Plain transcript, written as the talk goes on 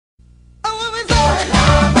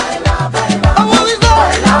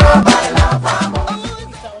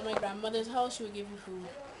mother's house, she would give you food.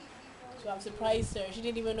 So I'm surprised her. She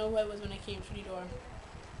didn't even know who I was when I came through the door.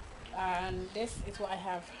 And this is what I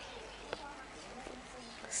have.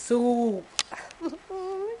 Soup.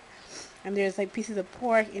 And there's like pieces of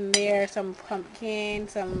pork in there, some pumpkin,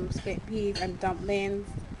 some split peas, and dumplings.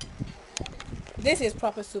 This is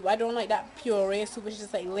proper soup. I don't like that puree soup. It's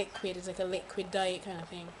just like liquid. It's like a liquid diet kind of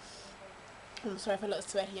thing. I'm sorry if I look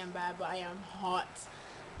sweaty and bad, but I am hot.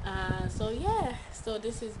 So yeah, so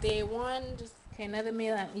this is day one. Just okay, another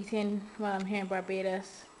meal I'm eating while I'm here in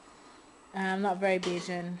Barbados. Not very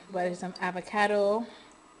Bajan, but there's some avocado,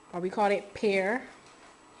 or we call it pear.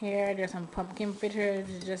 Here, there's some pumpkin fritters,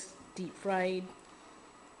 it's just deep fried.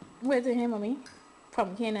 What is it here, mommy?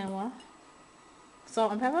 Pumpkin and what?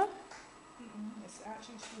 Salt and pepper? It's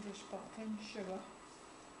actually Swedish pumpkin, sugar,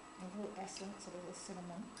 a little essence, a little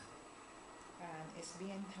cinnamon, and it's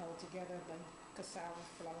being held together by cassava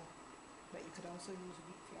flour, but you could also use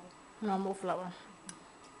wheat flour. Normal flour.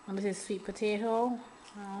 And this is sweet potato.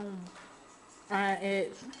 And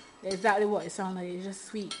it's exactly what it sounds like. It's just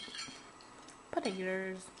sweet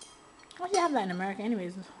potatoes. Why do you have that in America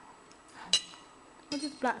anyways? What's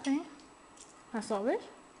this black thing? That's all it?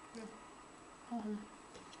 Yeah.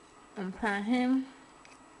 And plantain.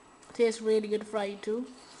 Tastes really good fried too.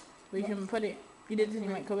 We can put it, you did it in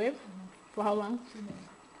the microwave? For how long? 3 minutes.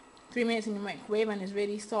 3 minutes in the microwave, and it's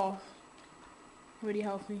really soft. Really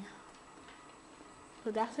healthy.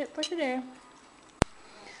 So that's it for today.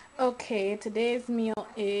 Okay, today's meal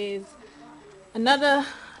is another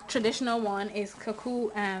traditional one is cuckoo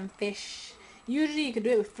and fish. Usually you could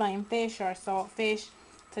do it with flying fish or salt fish.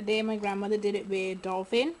 Today my grandmother did it with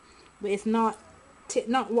dolphin, but it's not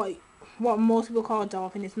what most people call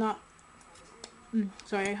dolphin. It's not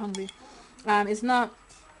sorry, I'm hungry. It's not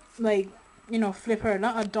like, you know, flipper,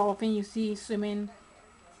 not a dolphin you see swimming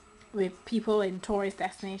with people in tourist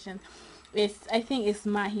destinations. I think it's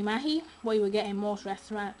mahi mahi, what you would get in most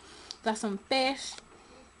restaurants. That's some fish.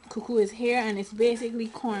 Cuckoo is here, and it's basically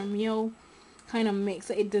cornmeal kind of mix.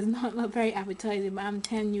 It does not look very appetizing, but I'm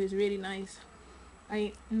telling you, it's really nice.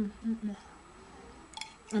 And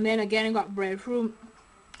then again, I got breadfruit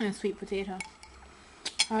and sweet potato.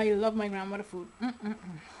 I love my grandmother food.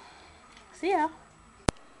 See ya.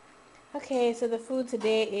 Okay, so the food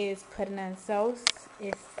today is pudding and sauce.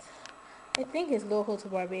 I think it's local to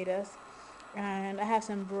Barbados. And I have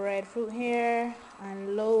some breadfruit here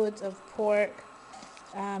and loads of pork.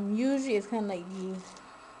 Usually it's kind of like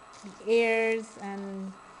the ears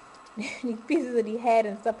and pieces of the head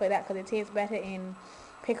and stuff like that, because it tastes better in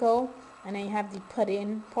pickle. And then you have the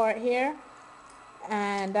pudding part here,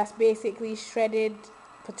 and that's basically shredded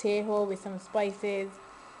potato with some spices.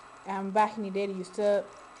 Back in the day they used to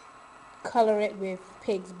color it with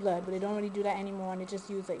pig's blood, but they don't really do that anymore, and they just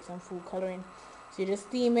use like some food coloring. So you just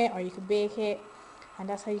steam it, or you can bake it, and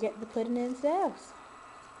that's how you get the pudding and sauce.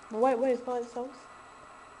 What is called sauce?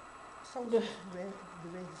 Sauce is the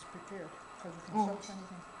way it's prepared, because you can sauce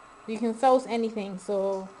anything. You can sauce anything,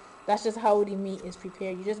 so that's just how the meat is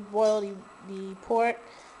prepared. You just boil the pork,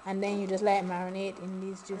 and then you just let it marinate in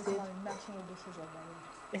these juices. It's one of the national dishes of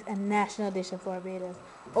Barbados. It's a national dish of Barbados.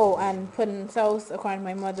 Oh, and pudding sauce, according to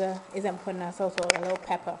my mother, isn't pudding and sauce, or a little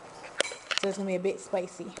pepper. So it's going to be a bit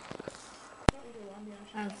spicy.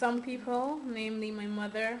 And some people, namely my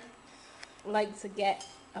mother, like to get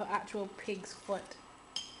an actual pig's foot.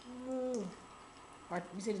 Or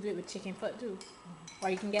you said to do it with chicken foot too. Or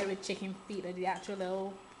you can get it with chicken feet, or the actual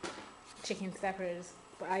little chicken steppers.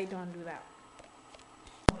 But I don't do that.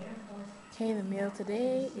 Okay, the meal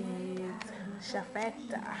today is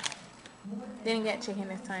shafeta. Didn't get chicken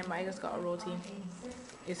this time, but I just got a roti.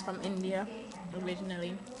 It's from India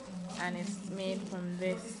originally, and it's made from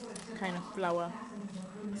this kind of flour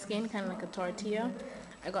skin, kind of like a tortilla.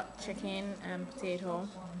 I got chicken and potato,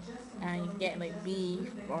 and you get like beef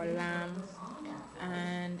or lamb,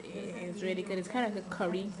 and it's really good. It's kind of like a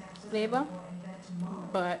curry flavor,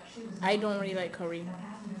 but I don't really like curry,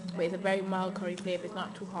 but it's a very mild curry flavor. It's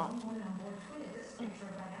not too hot.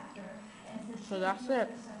 So that's it.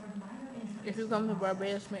 If you come to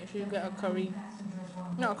Barbados, make sure you get a curry.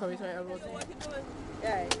 Not a curry, sorry, a roti.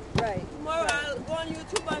 Yeah, right. Tomorrow I'll go on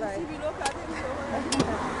YouTube and see if you look at it.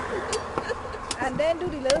 And then do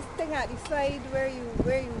the little thing at the side where you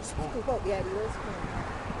scoop up. Yeah, the little spoon.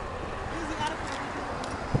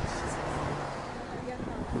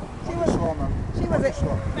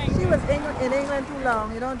 She was in England too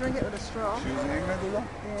long. You don't drink it with a straw. She was in England too long?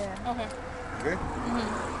 Yeah. Okay. Okay?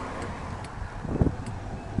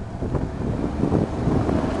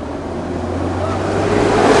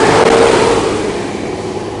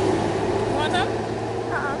 Want some?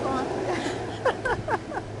 Go on.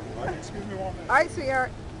 Excuse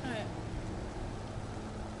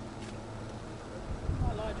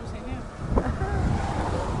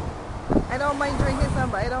don't mind drinking some,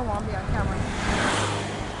 but I don't want to be on camera.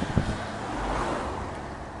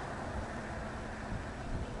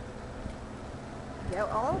 Yeah,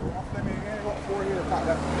 all? Let me again. I got 4 here. Got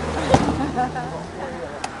that. Got 4 here.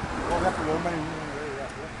 Well, that's a little money.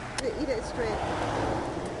 You eat it straight.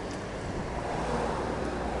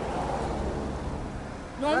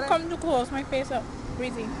 Don't come too close, my face up.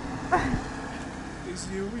 Breezy. It's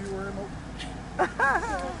you worrying about.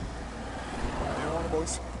 You want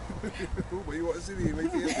about. But you want to see me?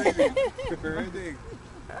 Make it crazy. Right thing.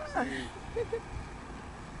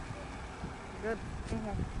 Good.